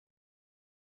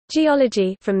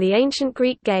Geology, from the ancient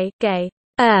Greek ge,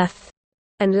 earth,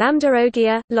 and lambda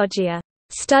logia,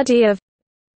 study of,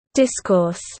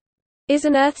 discourse, is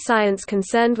an earth science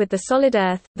concerned with the solid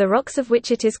earth, the rocks of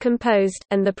which it is composed,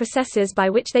 and the processes by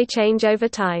which they change over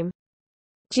time.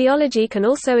 Geology can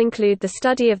also include the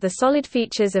study of the solid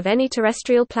features of any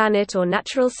terrestrial planet or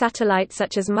natural satellite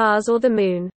such as Mars or the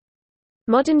Moon.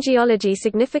 Modern geology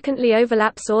significantly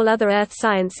overlaps all other earth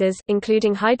sciences,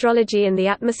 including hydrology and the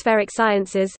atmospheric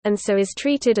sciences, and so is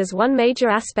treated as one major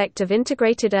aspect of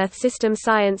integrated Earth system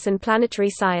science and planetary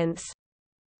science.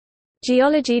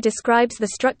 Geology describes the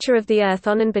structure of the Earth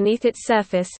on and beneath its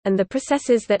surface, and the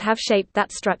processes that have shaped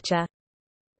that structure.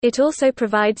 It also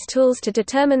provides tools to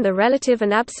determine the relative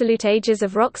and absolute ages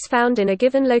of rocks found in a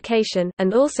given location,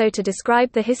 and also to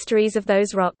describe the histories of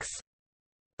those rocks.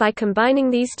 By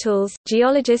combining these tools,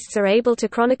 geologists are able to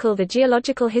chronicle the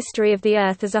geological history of the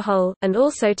Earth as a whole, and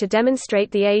also to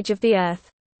demonstrate the age of the Earth.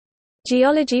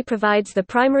 Geology provides the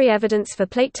primary evidence for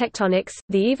plate tectonics,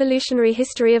 the evolutionary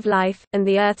history of life, and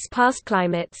the Earth's past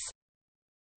climates.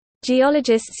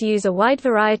 Geologists use a wide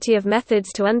variety of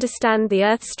methods to understand the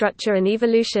Earth's structure and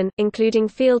evolution, including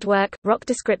fieldwork, rock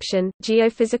description,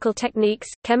 geophysical techniques,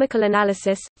 chemical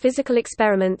analysis, physical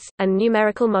experiments, and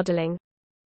numerical modeling.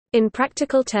 In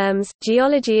practical terms,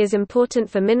 geology is important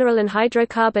for mineral and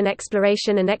hydrocarbon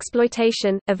exploration and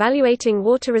exploitation, evaluating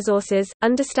water resources,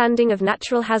 understanding of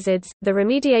natural hazards, the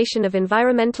remediation of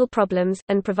environmental problems,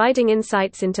 and providing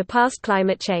insights into past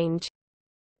climate change.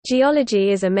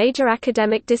 Geology is a major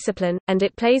academic discipline, and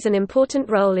it plays an important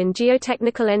role in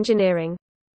geotechnical engineering.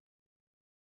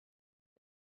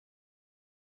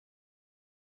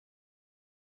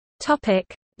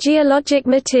 Geologic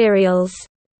materials.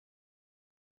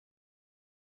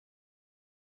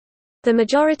 The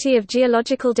majority of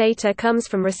geological data comes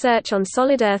from research on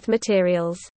solid Earth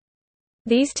materials.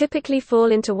 These typically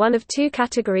fall into one of two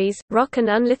categories, rock and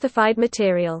unlithified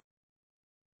material.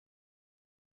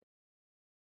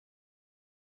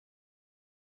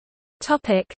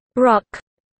 Rock.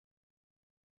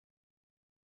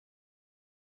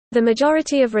 The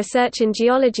majority of research in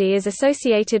geology is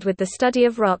associated with the study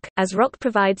of rock, as rock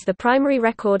provides the primary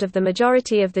record of the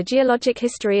majority of the geologic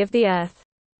history of the Earth.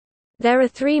 There are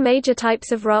three major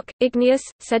types of rock: igneous,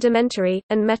 sedimentary,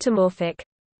 and metamorphic.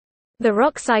 The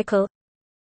rock cycle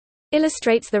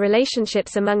illustrates the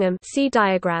relationships among them. See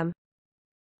diagram.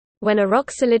 When a rock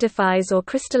solidifies or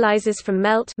crystallizes from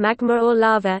melt, magma or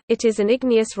lava, it is an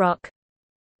igneous rock.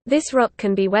 This rock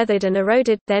can be weathered and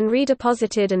eroded, then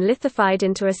redeposited and lithified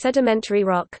into a sedimentary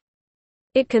rock.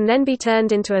 It can then be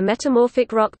turned into a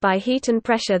metamorphic rock by heat and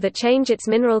pressure that change its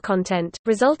mineral content,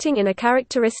 resulting in a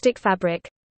characteristic fabric.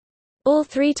 All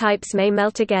three types may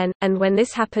melt again, and when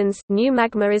this happens, new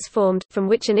magma is formed, from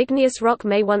which an igneous rock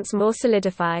may once more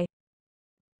solidify.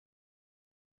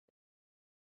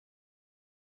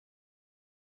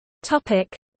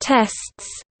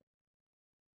 Tests.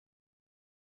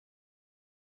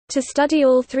 To study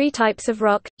all three types of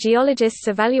rock, geologists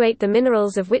evaluate the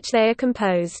minerals of which they are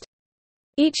composed.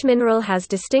 Each mineral has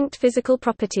distinct physical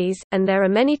properties, and there are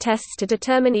many tests to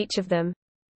determine each of them.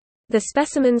 The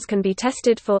specimens can be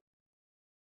tested for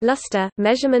luster,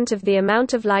 measurement of the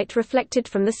amount of light reflected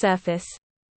from the surface.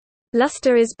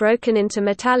 Luster is broken into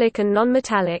metallic and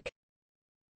non-metallic.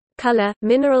 Color,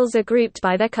 minerals are grouped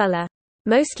by their color.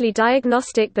 Mostly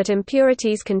diagnostic, but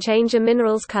impurities can change a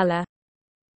mineral's color.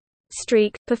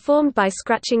 Streak, performed by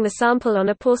scratching the sample on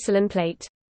a porcelain plate.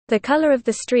 The color of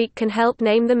the streak can help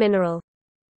name the mineral.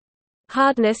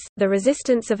 Hardness, the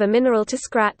resistance of a mineral to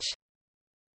scratch.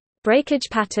 Breakage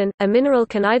pattern, a mineral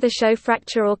can either show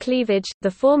fracture or cleavage,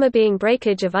 the former being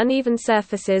breakage of uneven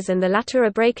surfaces and the latter a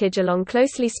breakage along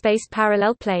closely spaced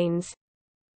parallel planes.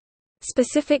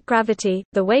 Specific gravity,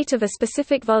 the weight of a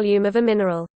specific volume of a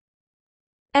mineral.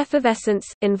 Effervescence,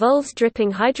 involves dripping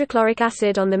hydrochloric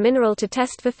acid on the mineral to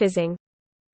test for fizzing.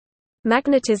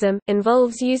 Magnetism,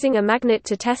 involves using a magnet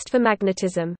to test for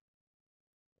magnetism.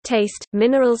 Taste,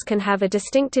 minerals can have a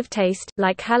distinctive taste,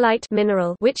 like halite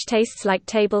mineral, which tastes like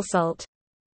table salt.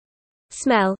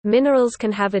 Smell, minerals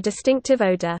can have a distinctive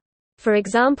odor. For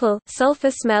example,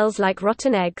 sulfur smells like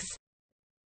rotten eggs.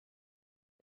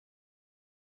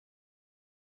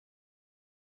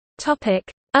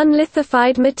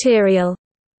 Unlithified material.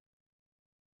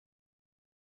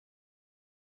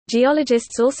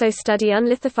 Geologists also study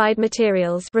unlithified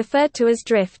materials, referred to as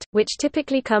drift, which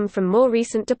typically come from more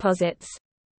recent deposits.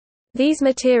 These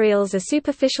materials are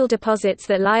superficial deposits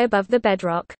that lie above the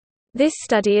bedrock. This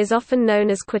study is often known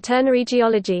as Quaternary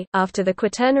geology, after the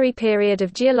Quaternary period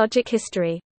of geologic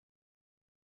history.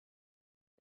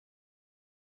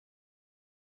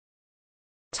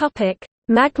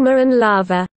 magma and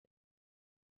lava.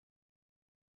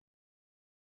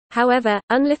 However,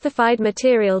 unlithified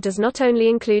material does not only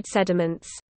include sediments.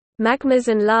 Magmas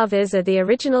and lavas are the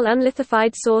original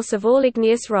unlithified source of all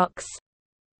igneous rocks.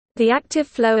 The active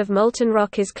flow of molten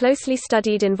rock is closely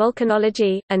studied in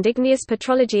volcanology, and igneous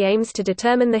petrology aims to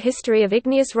determine the history of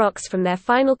igneous rocks from their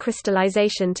final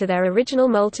crystallization to their original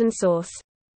molten source.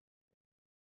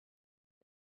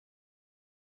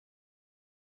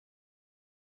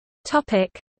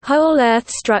 Whole Earth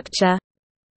structure.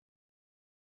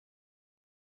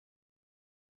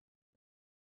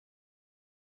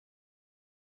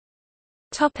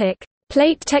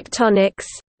 Plate tectonics.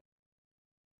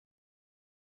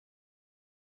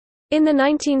 In the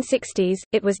 1960s,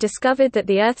 it was discovered that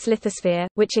the Earth's lithosphere,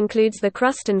 which includes the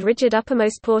crust and rigid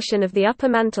uppermost portion of the upper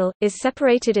mantle, is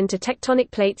separated into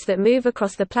tectonic plates that move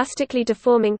across the plastically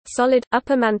deforming, solid,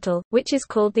 upper mantle, which is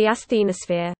called the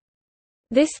asthenosphere.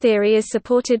 This theory is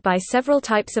supported by several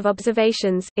types of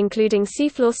observations, including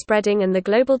seafloor spreading and the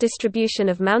global distribution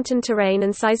of mountain terrain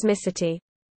and seismicity.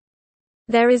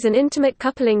 There is an intimate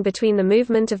coupling between the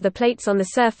movement of the plates on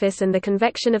the surface and the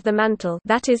convection of the mantle,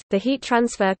 that is, the heat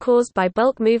transfer caused by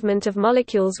bulk movement of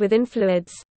molecules within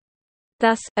fluids.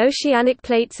 Thus, oceanic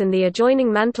plates and the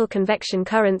adjoining mantle convection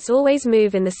currents always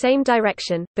move in the same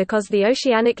direction, because the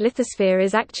oceanic lithosphere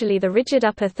is actually the rigid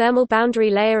upper thermal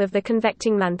boundary layer of the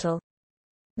convecting mantle.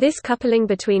 This coupling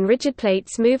between rigid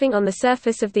plates moving on the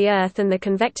surface of the Earth and the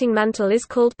convecting mantle is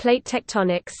called plate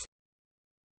tectonics.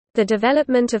 The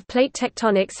development of plate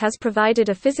tectonics has provided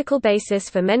a physical basis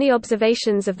for many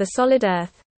observations of the solid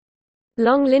Earth.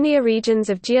 Long linear regions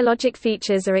of geologic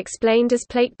features are explained as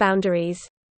plate boundaries.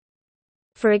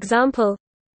 For example,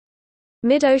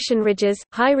 mid-ocean ridges,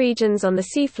 high regions on the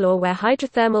seafloor where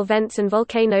hydrothermal vents and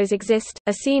volcanoes exist,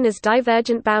 are seen as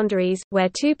divergent boundaries, where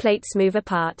two plates move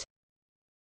apart.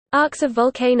 Arcs of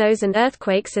volcanoes and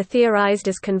earthquakes are theorized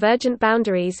as convergent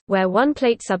boundaries, where one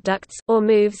plate subducts, or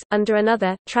moves, under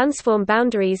another. Transform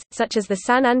boundaries, such as the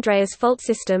San Andreas fault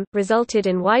system, resulted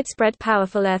in widespread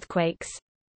powerful earthquakes.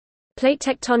 Plate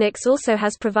tectonics also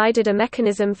has provided a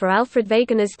mechanism for Alfred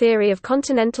Wegener's theory of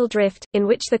continental drift, in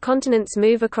which the continents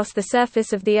move across the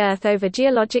surface of the Earth over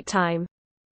geologic time.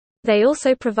 They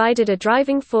also provided a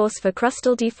driving force for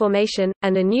crustal deformation,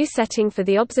 and a new setting for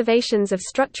the observations of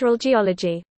structural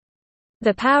geology.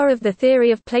 The power of the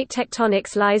theory of plate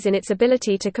tectonics lies in its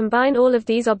ability to combine all of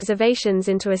these observations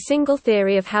into a single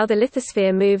theory of how the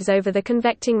lithosphere moves over the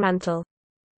convecting mantle.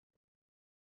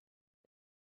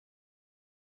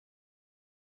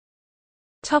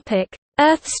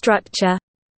 Earth structure.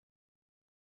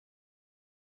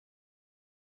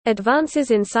 Advances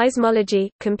in seismology,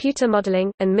 computer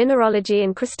modeling, and mineralogy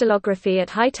and crystallography at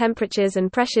high temperatures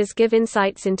and pressures give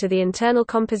insights into the internal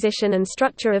composition and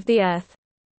structure of the Earth.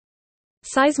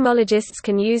 Seismologists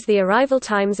can use the arrival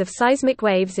times of seismic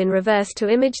waves in reverse to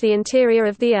image the interior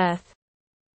of the Earth.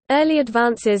 Early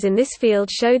advances in this field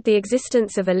showed the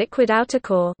existence of a liquid outer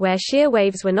core where shear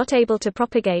waves were not able to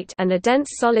propagate and a dense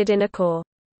solid inner core.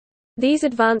 These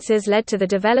advances led to the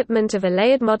development of a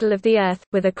layered model of the Earth,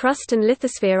 with a crust and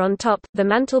lithosphere on top, the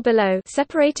mantle below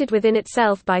separated within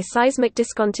itself by seismic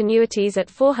discontinuities at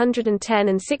 410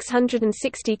 and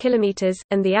 660 km,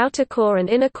 and the outer core and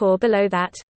inner core below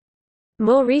that.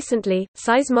 More recently,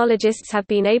 seismologists have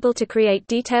been able to create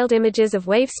detailed images of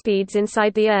wave speeds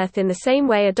inside the Earth in the same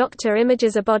way a doctor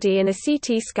images a body in a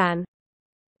CT scan.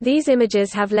 These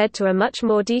images have led to a much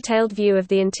more detailed view of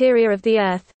the interior of the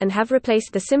Earth, and have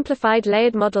replaced the simplified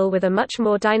layered model with a much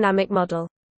more dynamic model.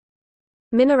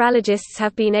 Mineralogists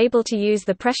have been able to use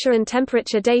the pressure and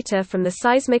temperature data from the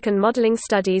seismic and modeling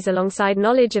studies alongside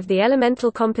knowledge of the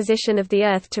elemental composition of the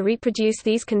Earth to reproduce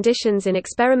these conditions in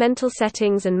experimental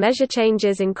settings and measure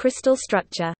changes in crystal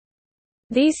structure.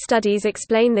 These studies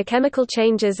explain the chemical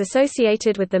changes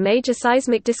associated with the major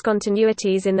seismic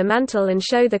discontinuities in the mantle and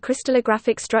show the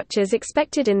crystallographic structures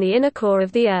expected in the inner core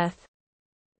of the Earth.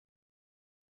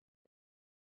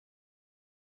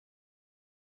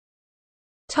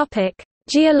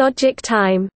 Geologic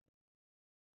time.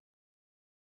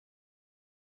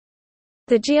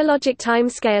 The geologic time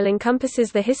scale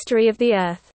encompasses the history of the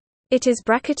Earth. It is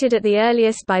bracketed at the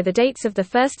earliest by the dates of the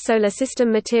first Solar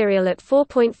System material at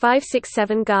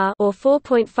 4.567 Ga or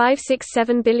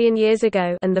 4.567 billion years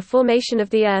ago and the formation of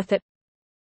the Earth at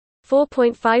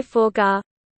 4.54 Ga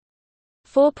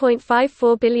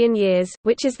 4.54 billion years,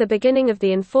 which is the beginning of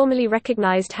the informally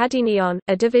recognized Hadeanion,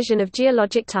 a division of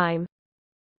geologic time.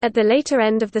 At the later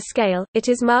end of the scale, it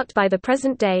is marked by the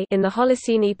present day in the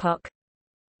Holocene epoch.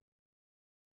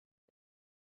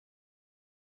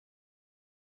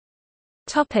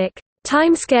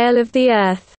 Timescale of the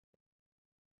Earth.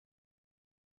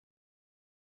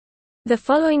 The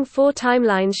following 4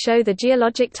 timelines show the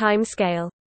geologic time scale.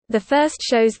 The first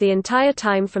shows the entire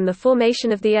time from the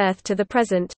formation of the Earth to the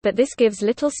present, but this gives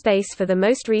little space for the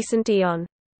most recent eon.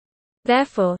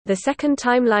 Therefore, the second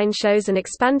timeline shows an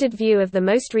expanded view of the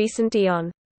most recent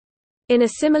eon. In a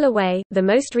similar way, the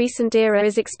most recent era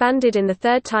is expanded in the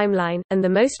third timeline, and the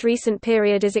most recent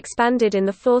period is expanded in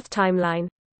the fourth timeline.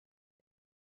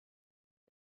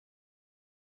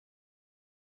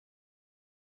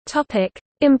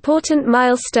 Important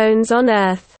milestones on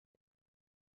Earth.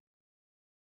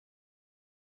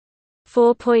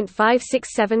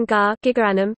 4.567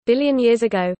 gigaannum, billion years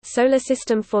ago, solar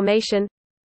system formation.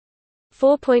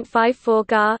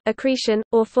 4.54 accretion,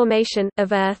 or formation,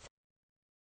 of Earth.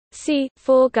 c.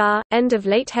 4 end of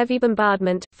late heavy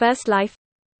bombardment, first life.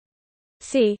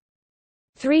 c.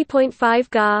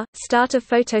 3.5 start of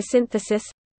photosynthesis.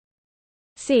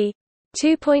 c.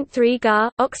 2.3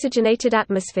 oxygenated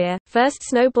atmosphere, first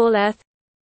snowball Earth.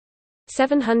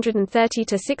 730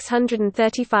 to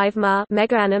 635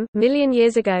 megaannum, million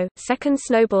years ago, second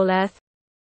snowball Earth.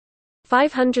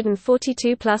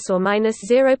 542 plus or minus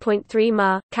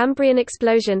 0.3 Cambrian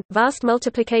explosion, vast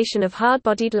multiplication of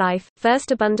hard-bodied life,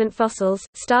 first abundant fossils,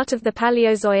 start of the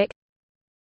Paleozoic.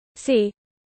 c.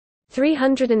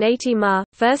 380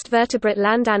 first vertebrate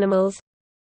land animals.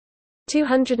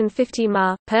 250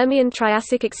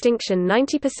 Permian-Triassic extinction,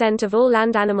 90% of all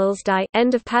land animals die,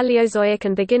 end of Paleozoic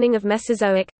and beginning of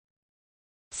Mesozoic.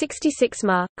 66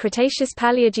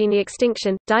 Cretaceous-Paleogene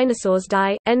extinction, dinosaurs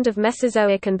die, end of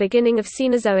Mesozoic and beginning of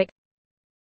Cenozoic.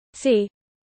 c.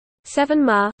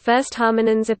 7 first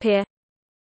hominins appear.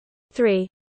 3.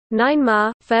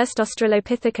 9 first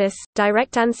Australopithecus,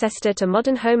 direct ancestor to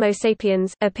modern Homo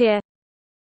sapiens, appear.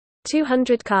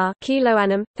 200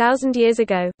 kiloannum, 1000 years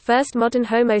ago, first modern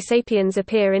Homo sapiens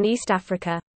appear in East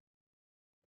Africa.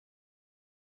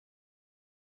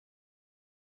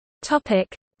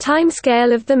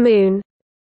 Timescale of the Moon.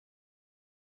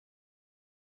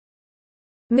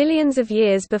 Millions of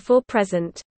years before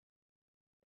present.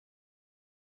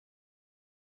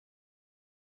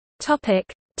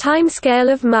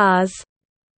 Timescale of Mars.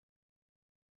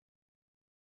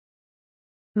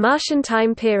 Martian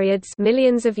time periods,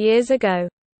 millions of years ago.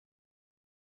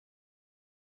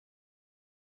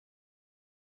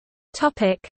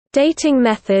 Dating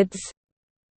methods.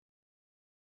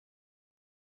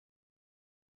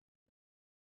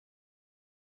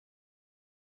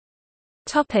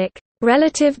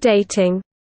 Relative dating.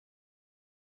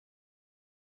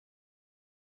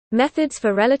 Methods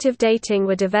for relative dating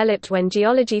were developed when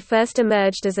geology first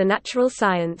emerged as a natural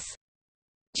science.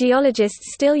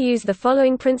 Geologists still use the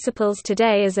following principles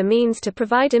today as a means to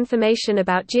provide information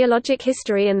about geologic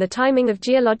history and the timing of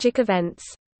geologic events.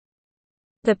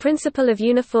 The principle of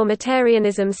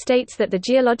uniformitarianism states that the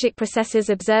geologic processes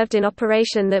observed in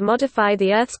operation that modify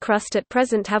the Earth's crust at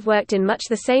present have worked in much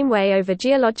the same way over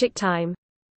geologic time.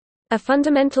 A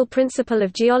fundamental principle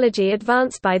of geology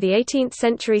advanced by the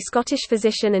 18th-century Scottish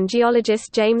physician and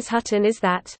geologist James Hutton is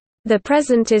that, "The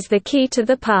present is the key to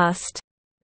the past."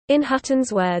 In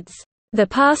Hutton's words, "The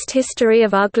past history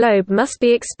of our globe must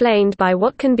be explained by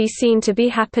what can be seen to be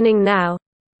happening now."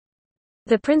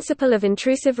 The principle of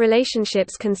intrusive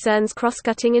relationships concerns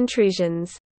cross-cutting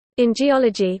intrusions. In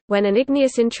geology, when an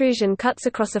igneous intrusion cuts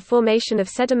across a formation of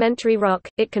sedimentary rock,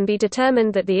 it can be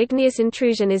determined that the igneous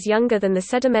intrusion is younger than the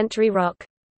sedimentary rock.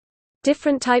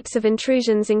 Different types of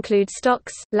intrusions include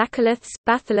stocks, laccoliths,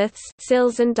 batholiths,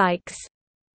 sills and dikes.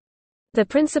 The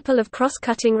principle of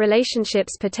cross-cutting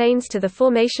relationships pertains to the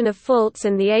formation of faults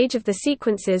and the age of the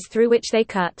sequences through which they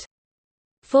cut.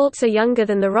 Faults are younger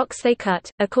than the rocks they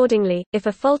cut. Accordingly, if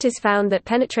a fault is found that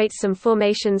penetrates some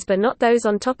formations but not those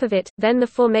on top of it, then the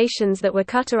formations that were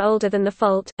cut are older than the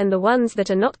fault, and the ones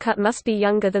that are not cut must be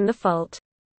younger than the fault.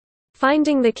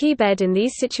 Finding the keybed in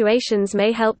these situations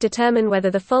may help determine whether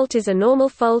the fault is a normal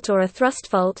fault or a thrust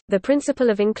fault. The principle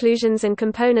of inclusions and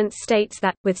components states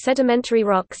that, with sedimentary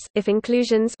rocks, if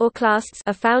inclusions or clasts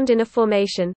are found in a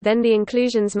formation, then the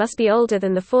inclusions must be older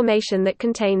than the formation that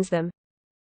contains them.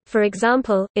 For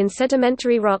example, in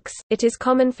sedimentary rocks, it is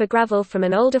common for gravel from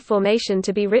an older formation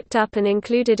to be ripped up and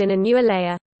included in a newer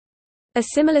layer. A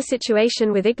similar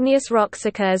situation with igneous rocks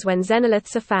occurs when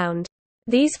xenoliths are found.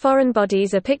 These foreign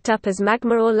bodies are picked up as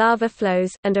magma or lava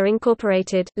flows, and are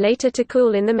incorporated, later to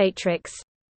cool in the matrix.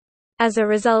 As a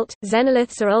result,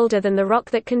 xenoliths are older than the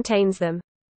rock that contains them.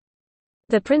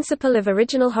 The principle of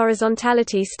original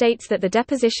horizontality states that the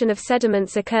deposition of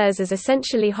sediments occurs as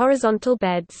essentially horizontal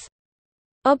beds.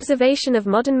 Observation of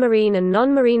modern marine and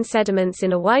non-marine sediments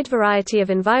in a wide variety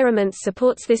of environments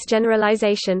supports this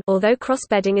generalization. Although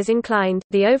cross-bedding is inclined,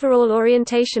 the overall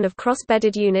orientation of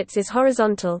cross-bedded units is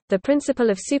horizontal. The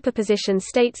principle of superposition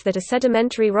states that a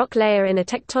sedimentary rock layer in a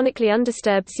tectonically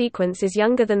undisturbed sequence is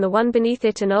younger than the one beneath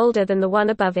it and older than the one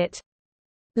above it.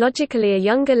 Logically, a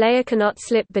younger layer cannot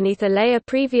slip beneath a layer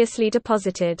previously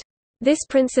deposited. This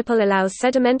principle allows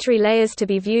sedimentary layers to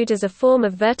be viewed as a form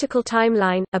of vertical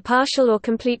timeline, a partial or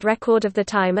complete record of the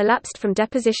time elapsed from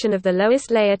deposition of the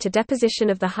lowest layer to deposition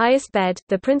of the highest bed.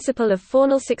 The principle of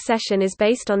faunal succession is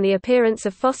based on the appearance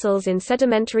of fossils in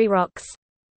sedimentary rocks.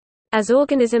 As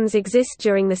organisms exist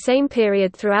during the same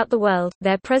period throughout the world,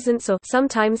 their presence or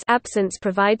sometimes absence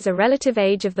provides a relative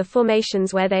age of the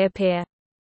formations where they appear.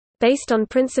 Based on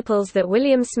principles that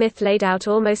William Smith laid out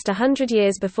almost 100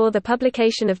 years before the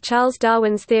publication of Charles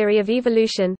Darwin's theory of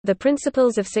evolution, the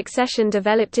principles of succession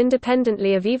developed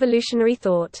independently of evolutionary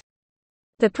thought.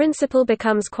 The principle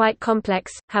becomes quite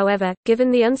complex, however, given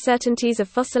the uncertainties of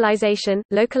fossilization,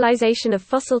 localization of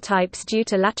fossil types due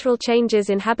to lateral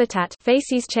changes in habitat,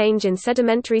 facies change in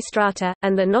sedimentary strata,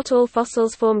 and that not all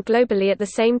fossils formed globally at the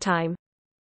same time.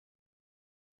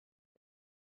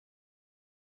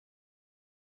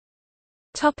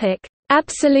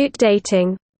 Absolute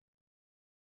dating.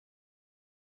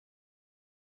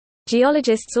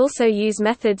 Geologists also use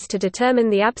methods to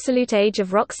determine the absolute age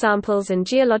of rock samples and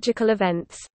geological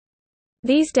events.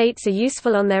 These dates are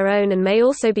useful on their own and may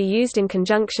also be used in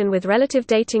conjunction with relative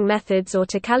dating methods or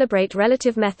to calibrate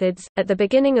relative methods. At the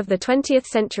beginning of the 20th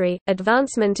century,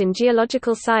 advancement in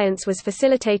geological science was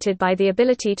facilitated by the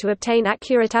ability to obtain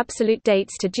accurate absolute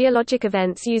dates to geologic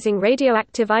events using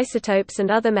radioactive isotopes and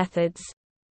other methods.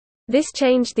 This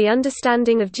changed the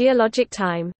understanding of geologic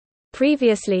time.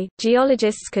 Previously,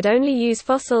 geologists could only use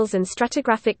fossils and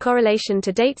stratigraphic correlation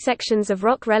to date sections of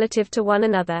rock relative to one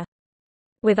another.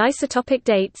 With isotopic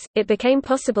dates, it became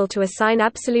possible to assign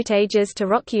absolute ages to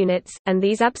rock units, and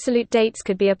these absolute dates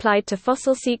could be applied to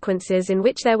fossil sequences in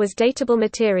which there was datable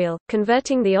material,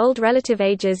 converting the old relative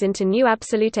ages into new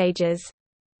absolute ages.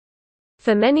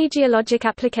 For many geologic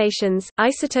applications,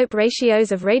 isotope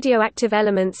ratios of radioactive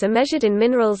elements are measured in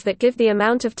minerals that give the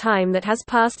amount of time that has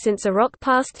passed since a rock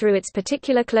passed through its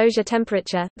particular closure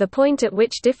temperature, the point at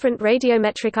which different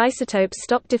radiometric isotopes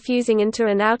stop diffusing into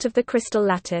and out of the crystal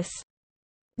lattice.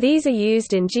 These are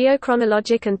used in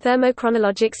geochronologic and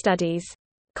thermochronologic studies.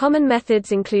 Common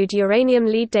methods include uranium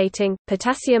lead dating,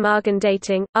 potassium-argon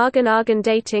dating, argon-argon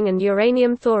dating and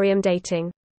uranium-thorium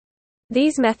dating.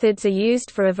 These methods are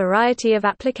used for a variety of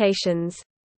applications.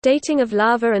 Dating of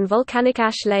lava and volcanic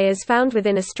ash layers found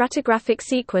within a stratigraphic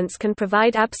sequence can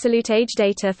provide absolute age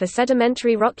data for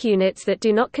sedimentary rock units that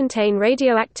do not contain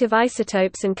radioactive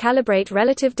isotopes and calibrate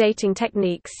relative dating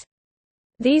techniques.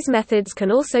 These methods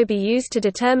can also be used to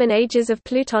determine ages of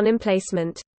pluton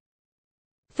emplacement.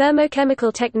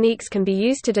 Thermochemical techniques can be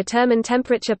used to determine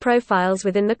temperature profiles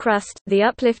within the crust, the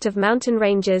uplift of mountain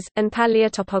ranges, and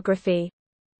paleotopography.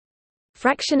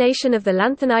 Fractionation of the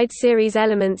lanthanide series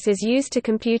elements is used to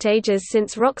compute ages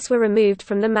since rocks were removed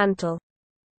from the mantle.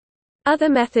 Other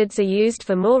methods are used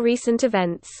for more recent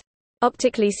events.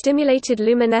 Optically stimulated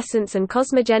luminescence and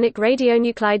cosmogenic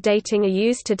radionuclide dating are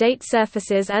used to date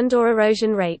surfaces and/or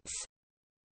erosion rates.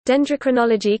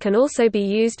 Dendrochronology can also be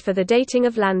used for the dating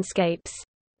of landscapes.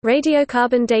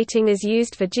 Radiocarbon dating is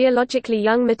used for geologically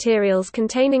young materials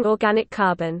containing organic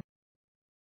carbon.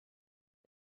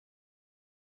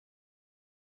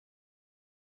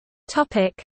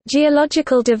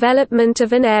 Geological development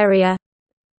of an area.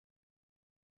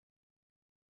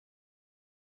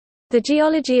 The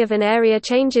geology of an area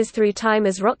changes through time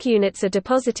as rock units are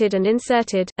deposited and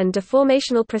inserted, and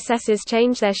deformational processes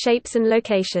change their shapes and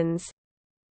locations.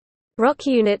 Rock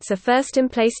units are first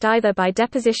emplaced either by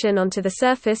deposition onto the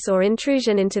surface or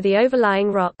intrusion into the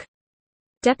overlying rock.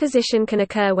 Deposition can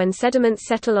occur when sediments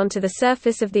settle onto the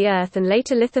surface of the Earth and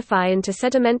later lithify into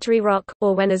sedimentary rock,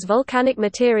 or when as volcanic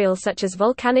material such as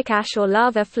volcanic ash or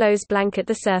lava flows blanket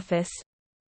the surface.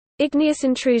 Igneous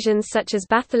intrusions such as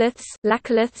batholiths,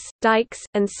 laccoliths, dikes,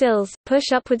 and sills,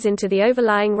 push upwards into the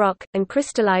overlying rock, and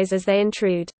crystallize as they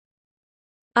intrude.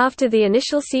 After the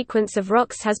initial sequence of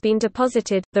rocks has been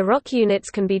deposited, the rock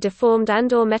units can be deformed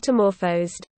and/or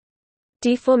metamorphosed.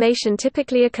 Deformation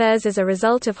typically occurs as a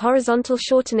result of horizontal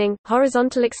shortening,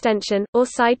 horizontal extension, or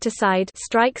side-to-side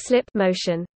strike-slip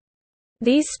motion.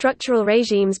 These structural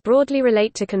regimes broadly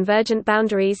relate to convergent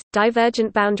boundaries,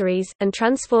 divergent boundaries, and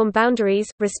transform boundaries,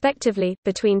 respectively,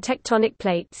 between tectonic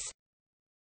plates.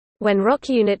 When rock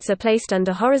units are placed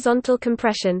under horizontal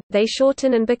compression, they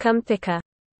shorten and become thicker.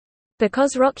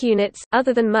 Because rock units,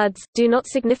 other than muds, do not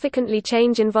significantly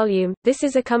change in volume, this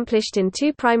is accomplished in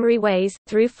two primary ways,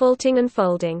 through faulting and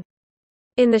folding.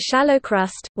 In the shallow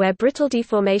crust, where brittle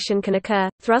deformation can occur,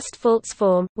 thrust faults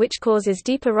form, which causes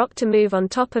deeper rock to move on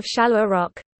top of shallower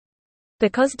rock.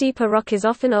 Because deeper rock is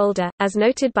often older, as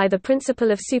noted by the principle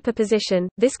of superposition,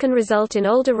 this can result in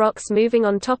older rocks moving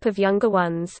on top of younger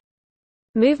ones.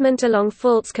 Movement along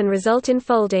faults can result in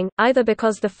folding, either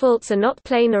because the faults are not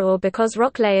planar or because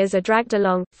rock layers are dragged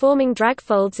along, forming drag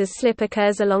folds as slip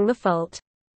occurs along the fault.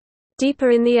 Deeper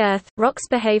in the earth, rocks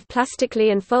behave plastically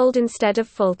and fold instead of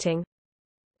faulting.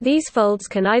 These folds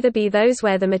can either be those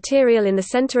where the material in the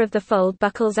center of the fold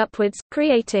buckles upwards,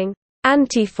 creating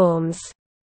antiforms,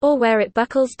 or where it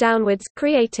buckles downwards,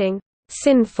 creating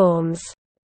synforms.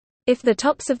 If the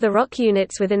tops of the rock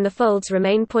units within the folds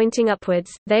remain pointing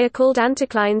upwards, they are called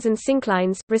anticlines and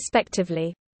synclines,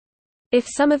 respectively. If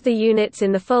some of the units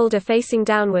in the fold are facing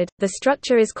downward, the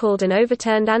structure is called an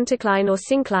overturned anticline or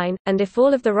syncline, and if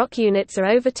all of the rock units are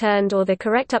overturned or the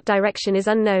correct up direction is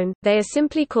unknown, they are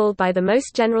simply called by the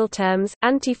most general terms,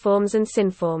 antiforms and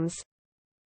synforms.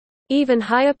 Even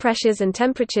higher pressures and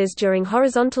temperatures during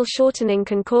horizontal shortening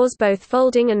can cause both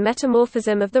folding and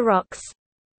metamorphism of the rocks.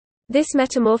 This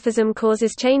metamorphism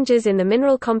causes changes in the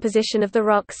mineral composition of the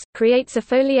rocks, creates a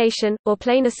foliation, or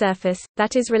planar surface,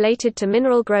 that is related to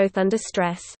mineral growth under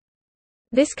stress.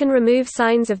 This can remove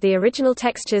signs of the original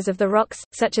textures of the rocks,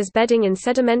 such as bedding in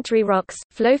sedimentary rocks,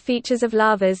 flow features of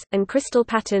lavas, and crystal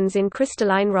patterns in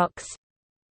crystalline rocks.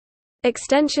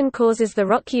 Extension causes the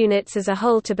rock units as a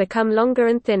whole to become longer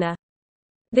and thinner.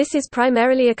 This is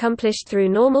primarily accomplished through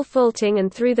normal faulting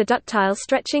and through the ductile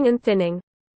stretching and thinning.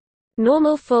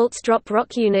 Normal faults drop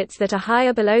rock units that are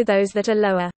higher below those that are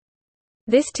lower.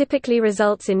 This typically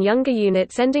results in younger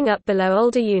units ending up below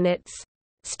older units.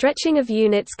 Stretching of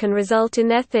units can result in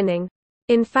their thinning.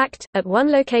 In fact, at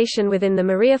one location within the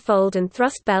Maria Fold and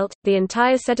Thrust Belt, the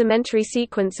entire sedimentary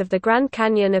sequence of the Grand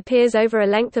Canyon appears over a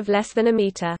length of less than a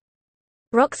meter.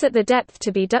 Rocks at the depth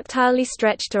to be ductilely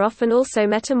stretched are often also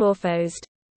metamorphosed.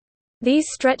 These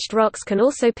stretched rocks can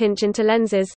also pinch into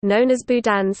lenses, known as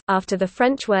boudins, after the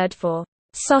French word for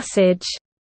sausage,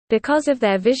 because of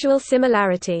their visual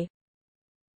similarity.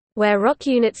 Where rock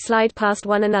units slide past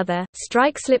one another,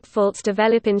 strike-slip faults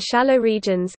develop in shallow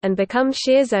regions, and become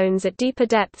shear zones at deeper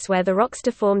depths where the rocks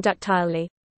deform ductilely.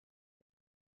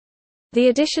 The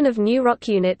addition of new rock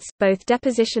units, both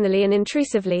depositionally and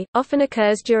intrusively, often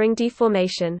occurs during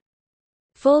deformation.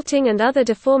 Faulting and other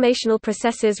deformational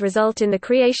processes result in the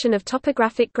creation of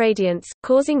topographic gradients,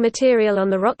 causing material on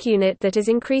the rock unit that is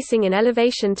increasing in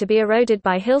elevation to be eroded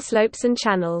by hill slopes and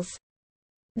channels.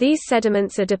 These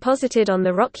sediments are deposited on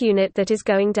the rock unit that is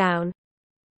going down.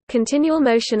 Continual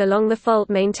motion along the fault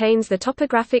maintains the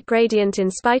topographic gradient in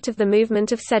spite of the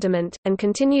movement of sediment, and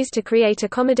continues to create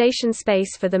accommodation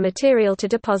space for the material to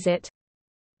deposit.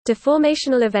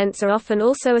 Deformational events are often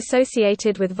also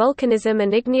associated with volcanism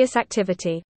and igneous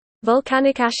activity.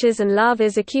 Volcanic ashes and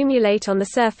lavas accumulate on the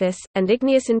surface, and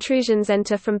igneous intrusions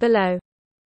enter from below.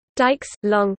 Dikes,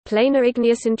 long, planar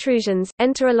igneous intrusions,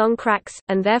 enter along cracks,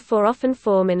 and therefore often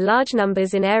form in large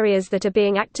numbers in areas that are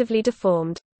being actively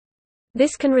deformed.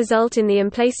 This can result in the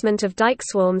emplacement of dike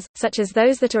swarms, such as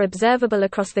those that are observable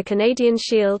across the Canadian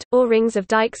Shield, or rings of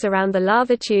dikes around the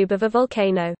lava tube of a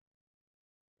volcano.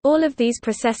 All of these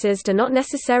processes do not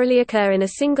necessarily occur in a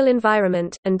single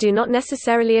environment, and do not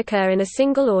necessarily occur in a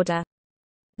single order.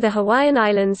 The Hawaiian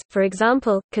Islands, for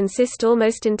example, consist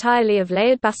almost entirely of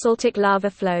layered basaltic lava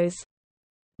flows.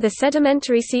 The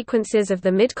sedimentary sequences of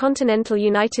the mid-continental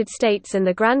United States and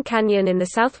the Grand Canyon in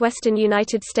the southwestern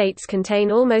United States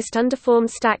contain almost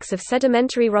undeformed stacks of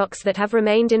sedimentary rocks that have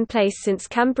remained in place since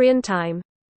Cambrian time.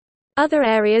 Other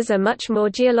areas are much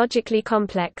more geologically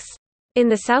complex. In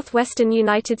the southwestern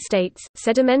United States,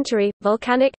 sedimentary,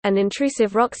 volcanic, and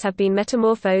intrusive rocks have been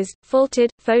metamorphosed, faulted,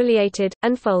 foliated,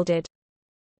 and folded.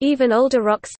 Even older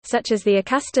rocks, such as the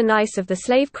Acasta gneiss of the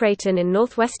Slave Craton in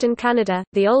northwestern Canada,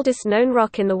 the oldest known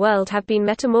rock in the world, have been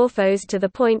metamorphosed to the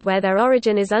point where their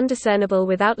origin is undiscernible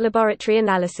without laboratory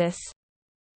analysis.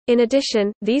 In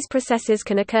addition, these processes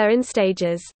can occur in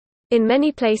stages. In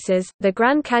many places, the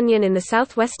Grand Canyon in the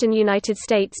southwestern United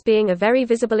States being a very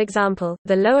visible example,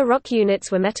 the lower rock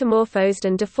units were metamorphosed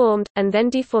and deformed, and then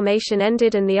deformation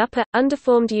ended and the upper,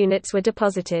 undeformed units were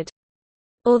deposited.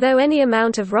 Although any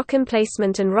amount of rock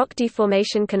emplacement and rock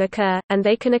deformation can occur, and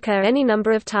they can occur any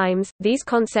number of times, these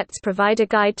concepts provide a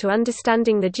guide to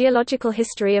understanding the geological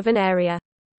history of an area.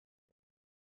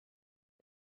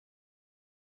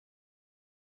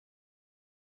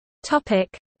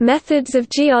 Methods of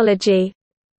geology.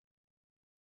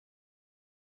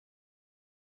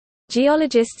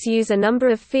 Geologists use a number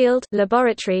of field,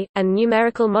 laboratory, and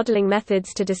numerical modeling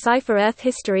methods to decipher Earth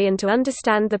history and to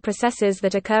understand the processes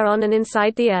that occur on and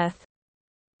inside the Earth.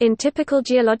 In typical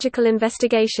geological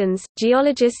investigations,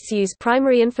 geologists use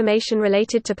primary information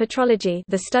related to petrology,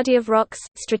 the study of rocks,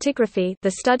 stratigraphy,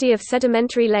 the study of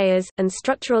sedimentary layers, and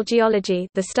structural geology,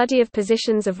 the study of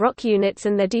positions of rock units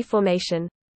and their deformation.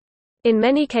 In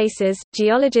many cases,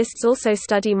 geologists also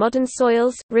study modern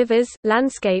soils, rivers,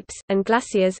 landscapes, and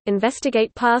glaciers,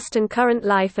 investigate past and current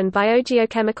life and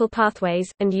biogeochemical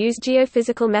pathways, and use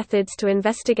geophysical methods to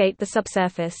investigate the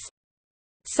subsurface.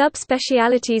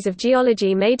 Subspecialities of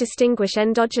geology may distinguish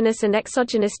endogenous and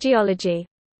exogenous geology.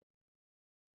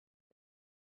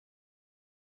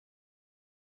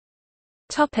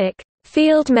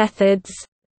 Field methods.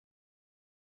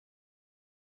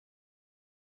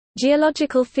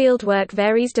 Geological fieldwork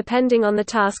varies depending on the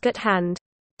task at hand.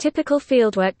 Typical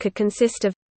fieldwork could consist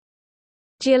of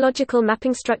geological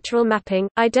mapping, structural mapping,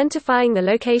 identifying the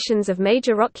locations of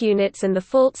major rock units and the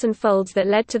faults and folds that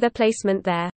led to their placement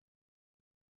there.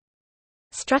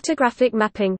 Stratigraphic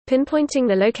mapping, pinpointing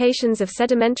the locations of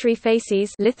sedimentary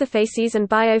facies, lithofacies and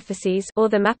biofacies, or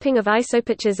the mapping of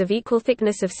isopatches of equal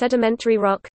thickness of sedimentary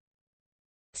rock.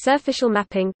 Surficial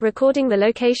mapping, recording the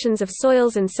locations of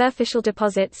soils and surficial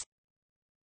deposits.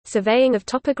 Surveying of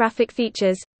topographic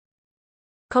features.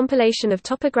 Compilation of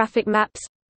topographic maps.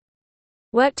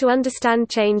 Work to understand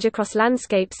change across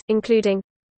landscapes, including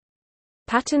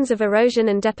patterns of erosion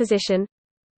and deposition,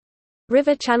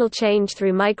 river channel change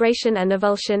through migration and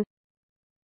avulsion,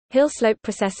 hill slope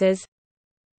processes.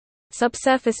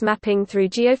 Subsurface mapping through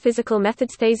geophysical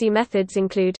methods. These methods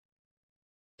include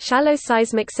shallow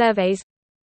seismic surveys,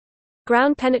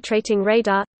 ground-penetrating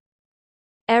radar,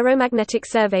 aeromagnetic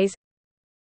surveys,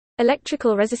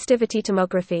 electrical resistivity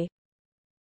tomography.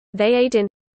 They aid in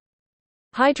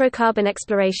hydrocarbon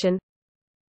exploration,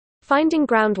 finding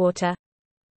groundwater,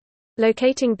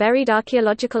 locating buried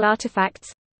archaeological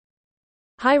artifacts,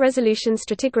 high-resolution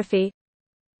stratigraphy,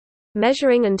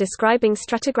 measuring and describing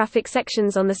stratigraphic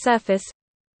sections on the surface,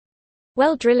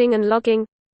 well drilling and logging,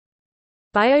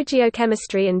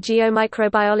 biogeochemistry and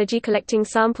geomicrobiology, collecting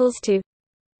samples to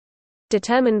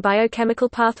determine biochemical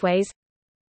pathways,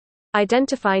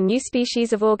 identify new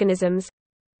species of organisms,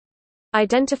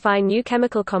 identify new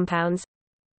chemical compounds,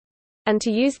 and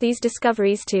to use these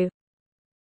discoveries to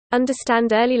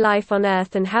understand early life on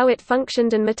Earth and how it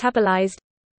functioned and metabolized,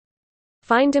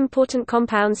 find important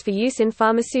compounds for use in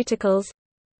pharmaceuticals,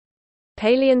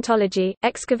 paleontology,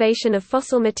 excavation of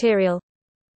fossil material,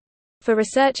 for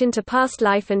research into past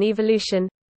life and evolution,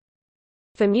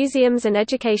 for museums and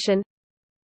education,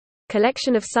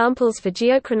 collection of samples for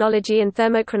geochronology and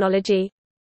thermochronology,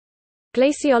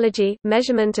 glaciology,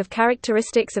 measurement of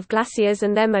characteristics of glaciers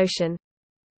and their motion.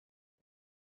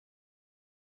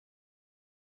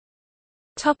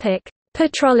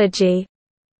 Petrology.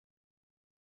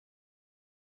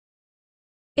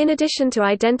 In addition to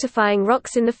identifying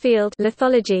rocks in the field,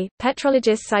 lithology,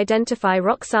 petrologists identify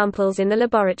rock samples in the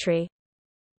laboratory.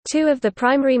 Two of the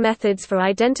primary methods for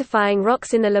identifying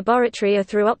rocks in the laboratory are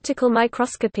through optical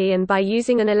microscopy and by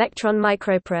using an electron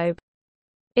microprobe.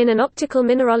 In an optical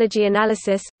mineralogy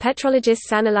analysis,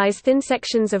 petrologists analyze thin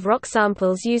sections of rock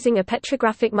samples using a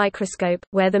petrographic microscope,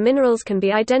 where the minerals can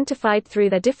be identified through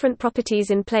their different properties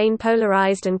in plane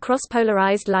polarized and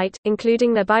cross-polarized light,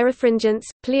 including their birefringence,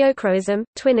 pleochroism,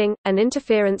 twinning, and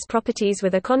interference properties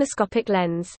with a conoscopic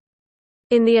lens.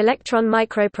 In the electron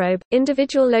microprobe,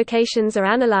 individual locations are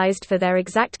analyzed for their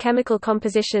exact chemical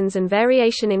compositions and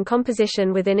variation in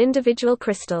composition within individual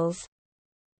crystals.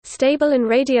 Stable and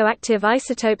radioactive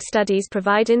isotope studies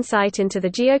provide insight into the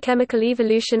geochemical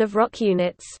evolution of rock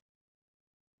units.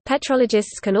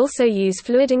 Petrologists can also use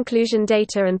fluid inclusion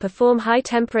data and perform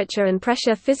high-temperature and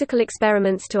pressure physical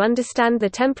experiments to understand the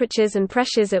temperatures and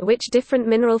pressures at which different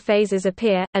mineral phases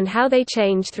appear, and how they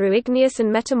change through igneous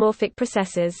and metamorphic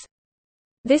processes.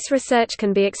 This research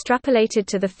can be extrapolated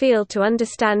to the field to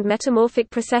understand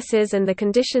metamorphic processes and the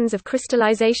conditions of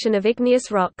crystallization of igneous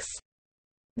rocks.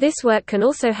 This work can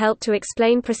also help to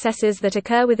explain processes that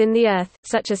occur within the Earth,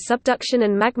 such as subduction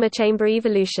and magma chamber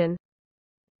evolution.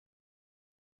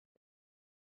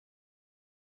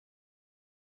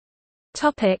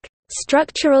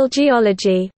 Structural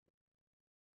geology.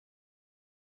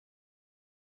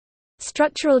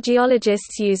 Structural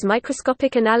geologists use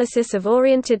microscopic analysis of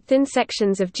oriented thin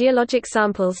sections of geologic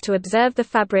samples to observe the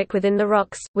fabric within the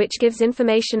rocks, which gives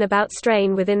information about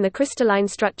strain within the crystalline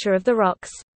structure of the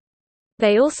rocks.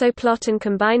 They also plot and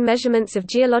combine measurements of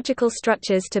geological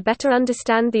structures to better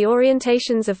understand the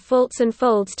orientations of faults and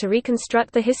folds to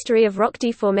reconstruct the history of rock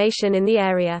deformation in the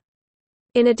area.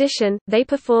 In addition, they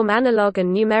perform analog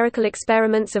and numerical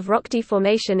experiments of rock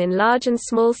deformation in large and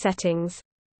small settings.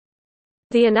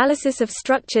 The analysis of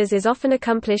structures is often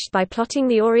accomplished by plotting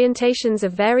the orientations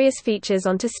of various features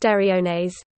onto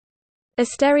stereonays. A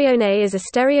stereonay is a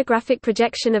stereographic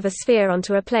projection of a sphere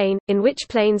onto a plane, in which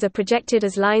planes are projected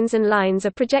as lines and lines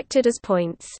are projected as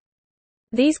points.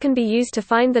 These can be used to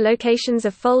find the locations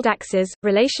of fold axes,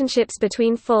 relationships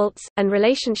between faults, and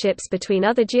relationships between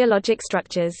other geologic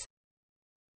structures.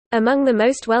 Among the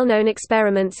most well-known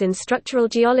experiments in structural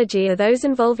geology are those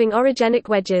involving orogenic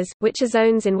wedges, which are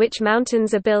zones in which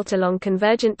mountains are built along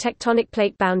convergent tectonic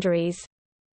plate boundaries.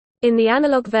 In the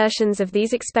analog versions of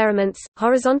these experiments,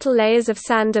 horizontal layers of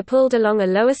sand are pulled along a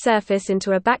lower surface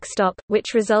into a backstop,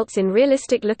 which results in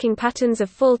realistic-looking patterns of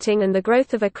faulting and the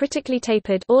growth of a critically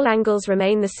tapered, all angles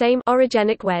remain the same,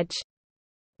 orogenic wedge.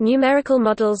 Numerical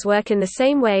models work in the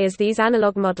same way as these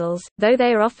analog models, though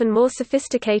they are often more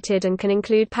sophisticated and can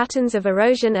include patterns of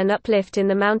erosion and uplift in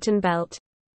the mountain belt.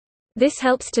 This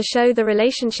helps to show the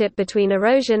relationship between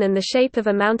erosion and the shape of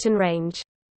a mountain range.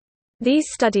 These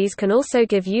studies can also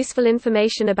give useful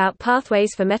information about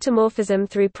pathways for metamorphism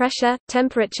through pressure,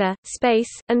 temperature,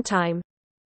 space, and time.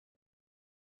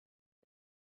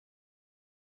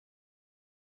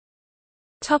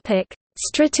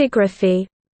 Stratigraphy.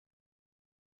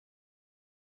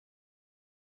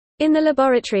 In the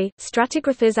laboratory,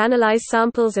 stratigraphers analyze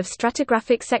samples of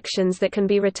stratigraphic sections that can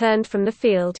be returned from the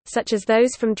field, such as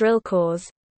those from drill cores.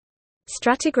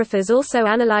 Stratigraphers also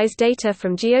analyze data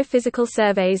from geophysical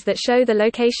surveys that show the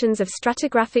locations of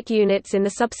stratigraphic units in the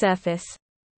subsurface.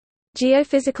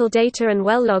 Geophysical data and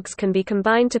well logs can be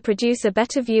combined to produce a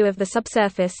better view of the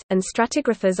subsurface, and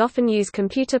stratigraphers often use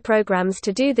computer programs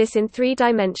to do this in 3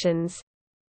 dimensions.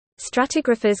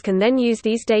 Stratigraphers can then use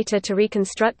these data to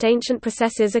reconstruct ancient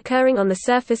processes occurring on the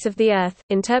surface of the Earth,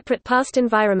 interpret past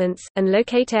environments, and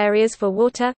locate areas for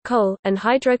water, coal, and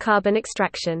hydrocarbon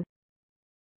extraction.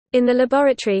 In the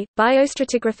laboratory,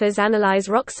 biostratigraphers analyze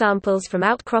rock samples from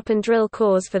outcrop and drill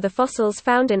cores for the fossils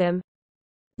found in them.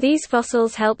 These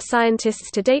fossils help scientists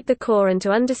to date the core and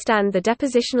to understand the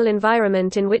depositional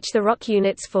environment in which the rock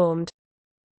units formed.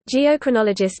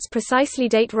 Geochronologists precisely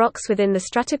date rocks within the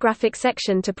stratigraphic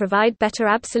section to provide better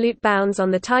absolute bounds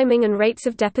on the timing and rates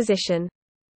of deposition.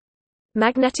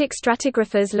 Magnetic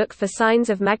stratigraphers look for signs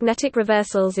of magnetic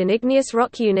reversals in igneous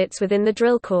rock units within the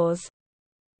drill cores.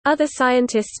 Other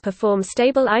scientists perform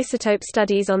stable isotope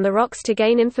studies on the rocks to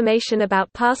gain information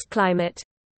about past climate.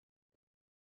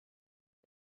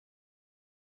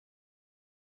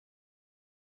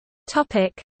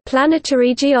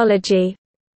 Planetary geology.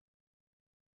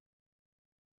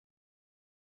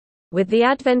 With the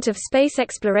advent of space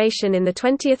exploration in the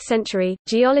 20th century,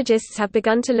 geologists have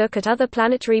begun to look at other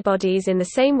planetary bodies in the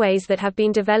same ways that have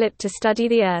been developed to study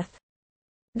the Earth.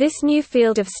 This new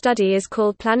field of study is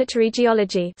called planetary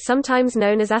geology, sometimes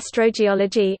known as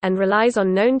astrogeology, and relies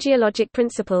on known geologic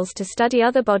principles to study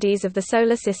other bodies of the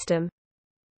Solar System.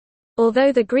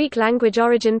 Although the Greek language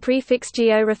origin prefix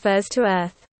geo refers to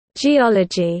Earth,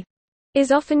 geology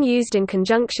is often used in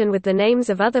conjunction with the names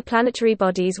of other planetary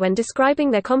bodies when describing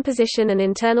their composition and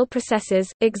internal processes.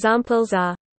 Examples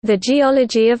are the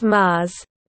geology of Mars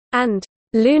and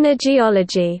lunar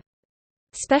geology.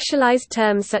 Specialized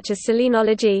terms such as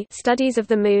selenology, studies of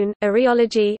the Moon,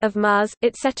 areology of Mars,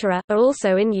 etc., are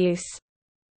also in use.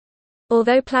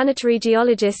 Although planetary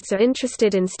geologists are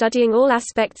interested in studying all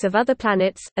aspects of other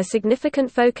planets, a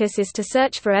significant focus is to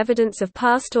search for evidence of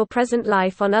past or present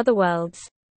life on other worlds.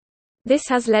 This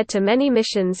has led to many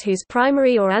missions whose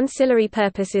primary or ancillary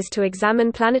purpose is to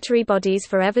examine planetary bodies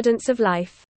for evidence of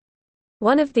life.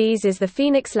 One of these is the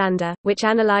Phoenix lander, which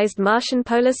analyzed Martian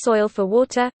polar soil for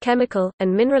water, chemical,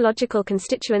 and mineralogical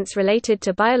constituents related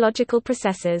to biological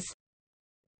processes.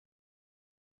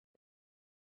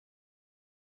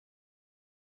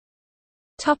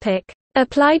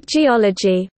 Applied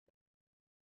geology.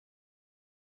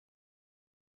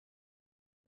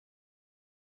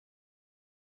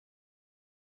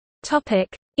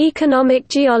 Economic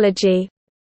geology.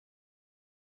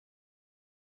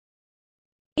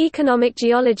 Economic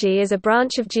geology is a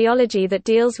branch of geology that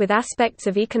deals with aspects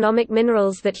of economic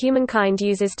minerals that humankind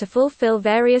uses to fulfill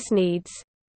various needs.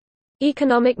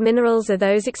 Economic minerals are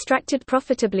those extracted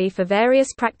profitably for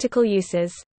various practical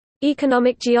uses.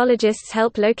 Economic geologists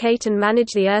help locate and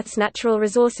manage the Earth's natural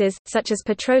resources, such as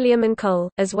petroleum and coal,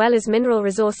 as well as mineral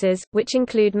resources, which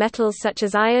include metals such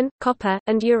as iron, copper,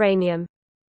 and uranium.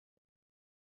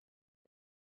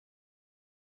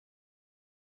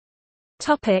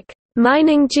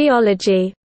 Mining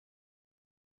geology.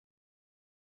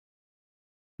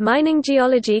 Mining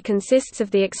geology consists of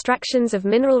the extractions of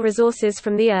mineral resources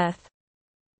from the earth.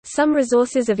 Some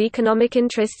resources of economic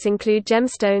interests include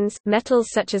gemstones, metals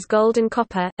such as gold and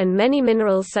copper, and many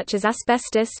minerals such as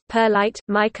asbestos, perlite,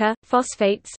 mica,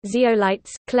 phosphates,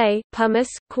 zeolites, clay, pumice,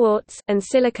 quartz, and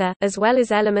silica, as well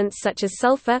as elements such as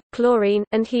sulfur, chlorine,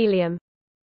 and helium.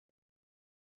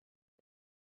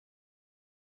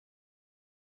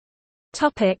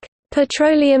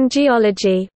 Petroleum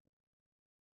geology.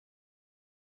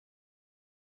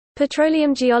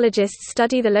 Petroleum geologists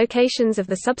study the locations of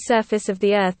the subsurface of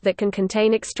the Earth that can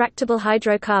contain extractable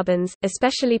hydrocarbons,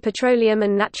 especially petroleum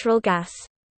and natural gas.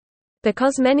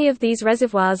 Because many of these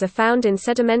reservoirs are found in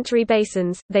sedimentary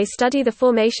basins, they study the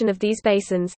formation of these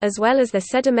basins, as well as their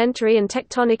sedimentary and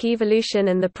tectonic evolution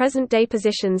and the present-day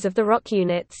positions of the rock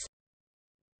units.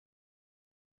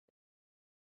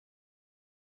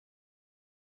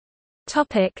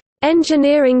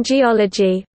 Engineering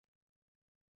geology.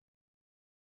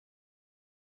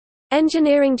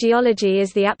 Engineering geology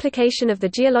is the application of the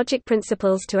geologic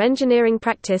principles to engineering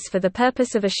practice for the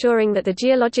purpose of assuring that the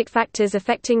geologic factors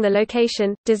affecting the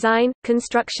location, design,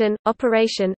 construction,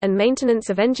 operation, and maintenance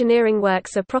of engineering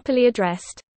works are properly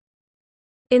addressed.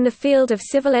 In the field of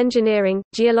civil engineering,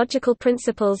 geological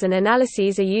principles and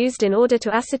analyses are used in order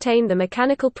to ascertain the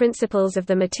mechanical principles of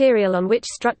the material on which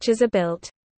structures are built.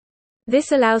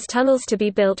 This allows tunnels to be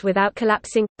built without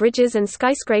collapsing, bridges and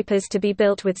skyscrapers to be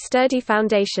built with sturdy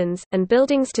foundations, and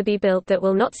buildings to be built that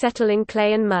will not settle in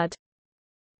clay and mud.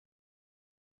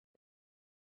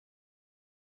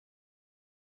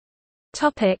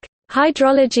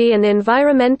 Hydrology and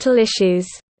environmental issues.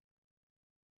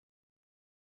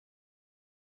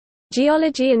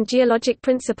 Geology and geologic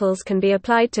principles can be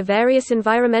applied to various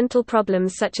environmental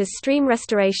problems such as stream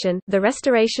restoration, the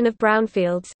restoration of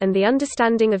brownfields, and the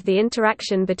understanding of the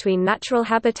interaction between natural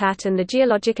habitat and the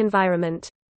geologic environment.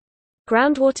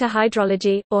 Groundwater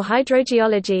hydrology, or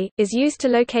hydrogeology, is used to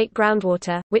locate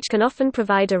groundwater, which can often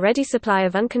provide a ready supply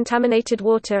of uncontaminated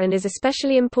water and is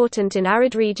especially important in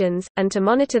arid regions, and to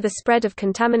monitor the spread of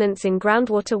contaminants in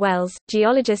groundwater wells.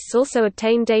 Geologists also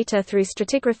obtain data through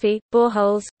stratigraphy,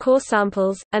 boreholes, core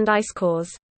samples, and ice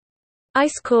cores.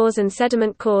 Ice cores and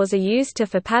sediment cores are used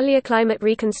for paleoclimate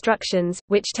reconstructions,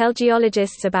 which tell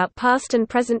geologists about past and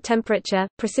present temperature,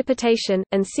 precipitation,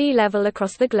 and sea level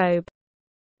across the globe.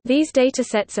 These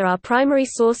datasets are our primary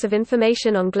source of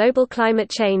information on global climate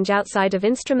change outside of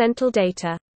instrumental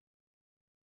data.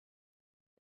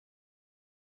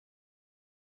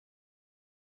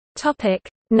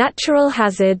 Natural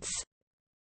hazards.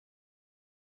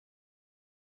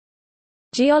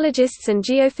 Geologists and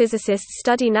geophysicists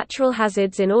study natural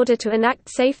hazards in order to enact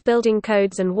safe building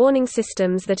codes and warning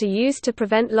systems that are used to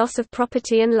prevent loss of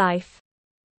property and life.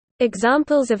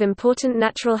 Examples of important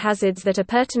natural hazards that are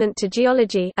pertinent to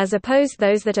geology as opposed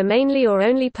those that are mainly or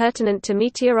only pertinent to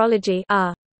meteorology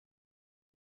are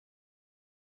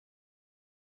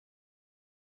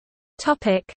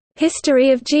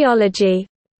History of geology.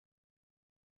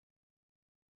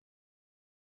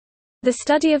 The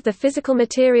study of the physical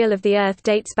material of the Earth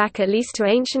dates back at least to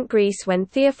ancient Greece when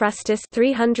Theophrastus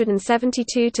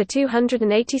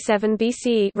 372–287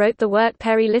 BCE wrote the work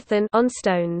Perilithon on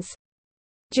stones.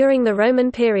 During the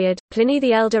Roman period, Pliny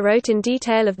the Elder wrote in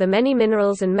detail of the many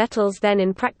minerals and metals then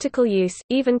in practical use,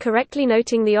 even correctly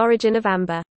noting the origin of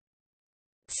amber.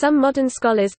 Some modern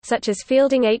scholars, such as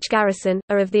Fielding H. Garrison,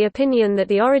 are of the opinion that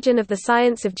the origin of the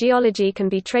science of geology can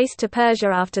be traced to Persia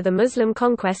after the Muslim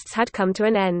conquests had come to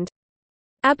an end.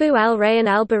 Abu al-Rayyan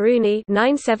al-Biruni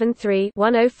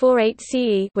 (973–1048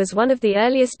 CE) was one of the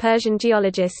earliest Persian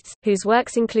geologists, whose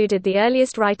works included the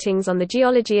earliest writings on the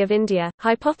geology of India,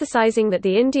 hypothesizing that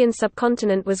the Indian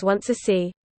subcontinent was once a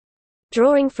sea.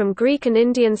 Drawing from Greek and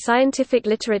Indian scientific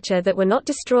literature that were not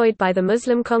destroyed by the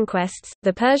Muslim conquests,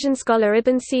 the Persian scholar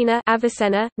Ibn Sina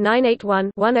Avicenna,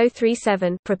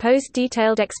 981–1037 proposed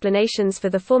detailed explanations for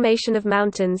the formation of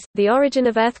mountains, the origin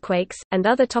of earthquakes, and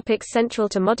other topics central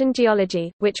to modern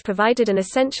geology, which provided an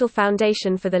essential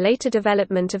foundation for the later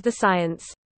development of the science.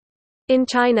 In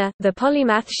China, the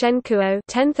polymath Shen Kuo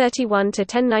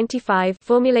 (1031–1095)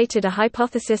 formulated a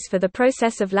hypothesis for the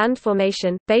process of land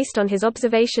formation, based on his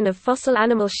observation of fossil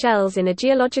animal shells in a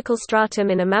geological stratum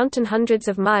in a mountain hundreds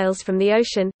of miles from the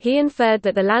ocean. He inferred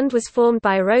that the land was formed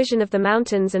by erosion of the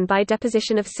mountains and by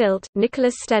deposition of silt.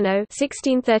 Nicholas Steno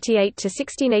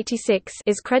 (1638–1686)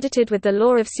 is credited with the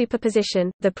law of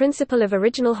superposition, the principle of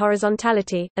original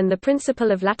horizontality, and the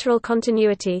principle of lateral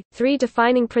continuity, three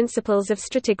defining principles of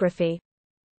stratigraphy.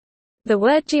 The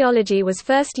word geology was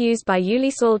first used by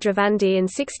Ulysse Aldrovandi in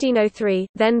 1603,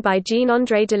 then by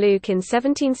Jean-André Deluc in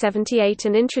 1778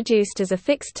 and introduced as a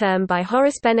fixed term by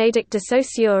Horace Benedict de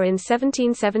Saussure in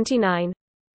 1779.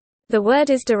 The word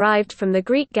is derived from the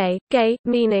Greek ge,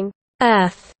 meaning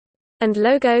earth, and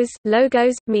logos,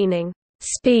 meaning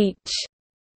speech.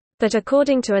 But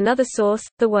according to another source,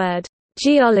 the word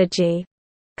geology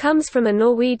comes from a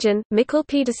Norwegian, Mikkel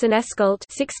Pedersen Eskolt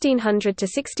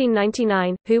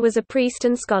 (1600–1699), who was a priest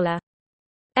and scholar.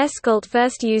 Eskolt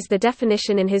first used the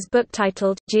definition in his book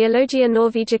titled Geologia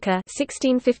Norvegica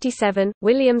 (1657).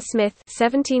 William Smith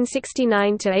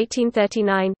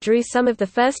 (1769–1839) drew some of the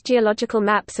first geological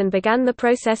maps and began the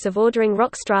process of ordering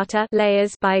rock strata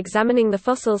layers by examining the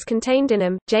fossils contained in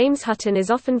them. James Hutton is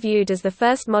often viewed as the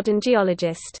first modern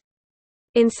geologist.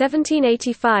 In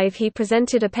 1785 he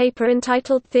presented a paper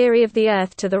entitled Theory of the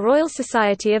Earth to the Royal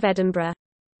Society of Edinburgh.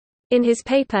 In his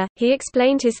paper, he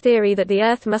explained his theory that the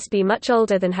Earth must be much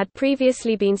older than had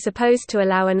previously been supposed to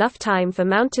allow enough time for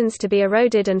mountains to be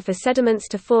eroded and for sediments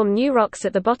to form new rocks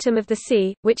at the bottom of the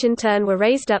sea, which in turn were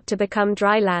raised up to become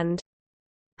dry land.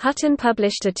 Hutton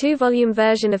published a 2-volume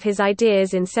version of his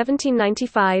ideas in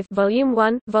 1795, Volume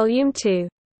 1, Volume 2.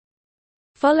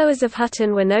 Followers of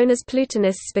Hutton were known as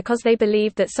Plutonists because they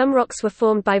believed that some rocks were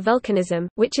formed by volcanism,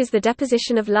 which is the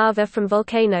deposition of lava from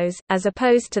volcanoes, as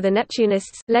opposed to the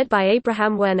Neptunists, led by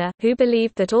Abraham Werner, who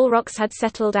believed that all rocks had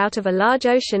settled out of a large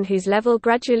ocean whose level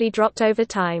gradually dropped over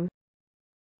time.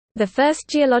 The first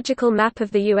geological map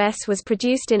of the U.S. was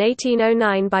produced in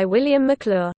 1809 by William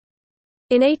McClure.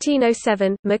 In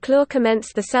 1807, McClure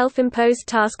commenced the self-imposed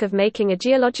task of making a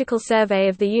geological survey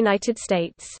of the United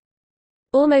States.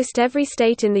 Almost every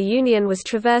state in the Union was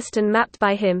traversed and mapped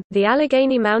by him, the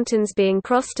Allegheny Mountains being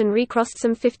crossed and recrossed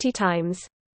some 50 times.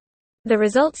 The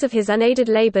results of his unaided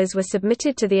labors were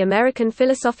submitted to the American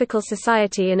Philosophical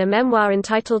Society in a memoir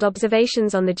entitled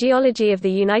Observations on the Geology of the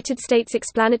United States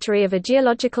explanatory of a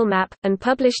geological map, and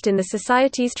published in the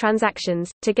Society's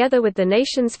Transactions, together with the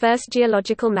nation's first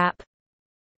geological map.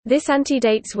 This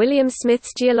antedates William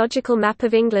Smith's geological map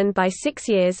of England by 6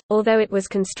 years, although it was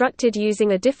constructed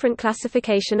using a different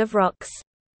classification of rocks.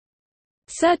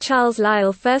 Sir Charles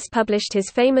Lyell first published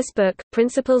his famous book,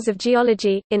 Principles of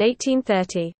Geology, in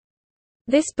 1830.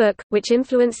 This book, which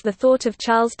influenced the thought of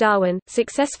Charles Darwin,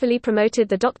 successfully promoted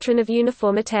the doctrine of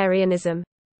uniformitarianism.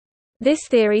 This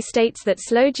theory states that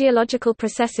slow geological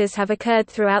processes have occurred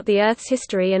throughout the Earth's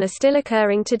history and are still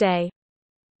occurring today.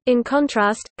 In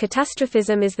contrast,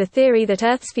 catastrophism is the theory that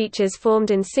Earth's features formed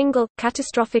in single,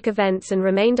 catastrophic events and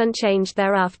remained unchanged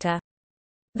thereafter.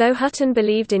 Though Hutton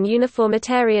believed in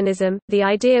uniformitarianism, the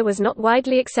idea was not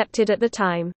widely accepted at the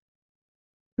time.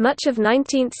 Much of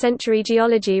 19th-century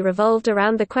geology revolved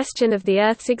around the question of the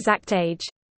Earth's exact age.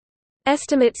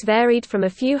 Estimates varied from a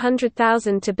few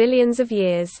 100,000 to billions of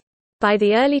years. By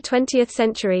the early 20th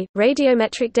century,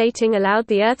 radiometric dating allowed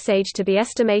the Earth's age to be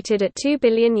estimated at 2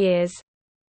 billion years.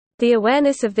 The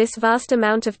awareness of this vast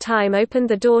amount of time opened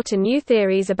the door to new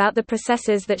theories about the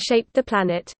processes that shaped the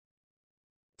planet.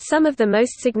 Some of the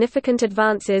most significant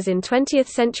advances in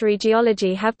 20th-century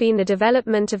geology have been the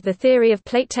development of the theory of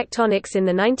plate tectonics in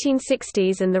the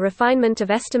 1960s and the refinement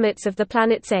of estimates of the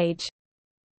planet's age.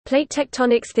 Plate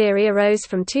tectonics theory arose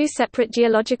from 2 separate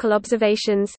geological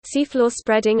observations, seafloor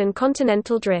spreading and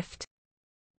continental drift.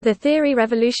 The theory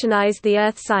revolutionized the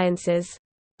Earth sciences.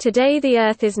 Today the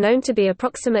Earth is known to be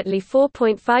approximately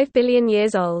 4.5 billion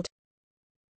years old.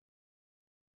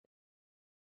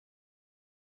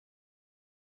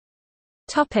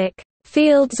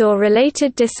 Fields or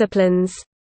related disciplines.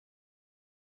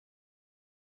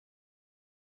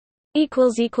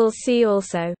 See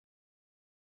also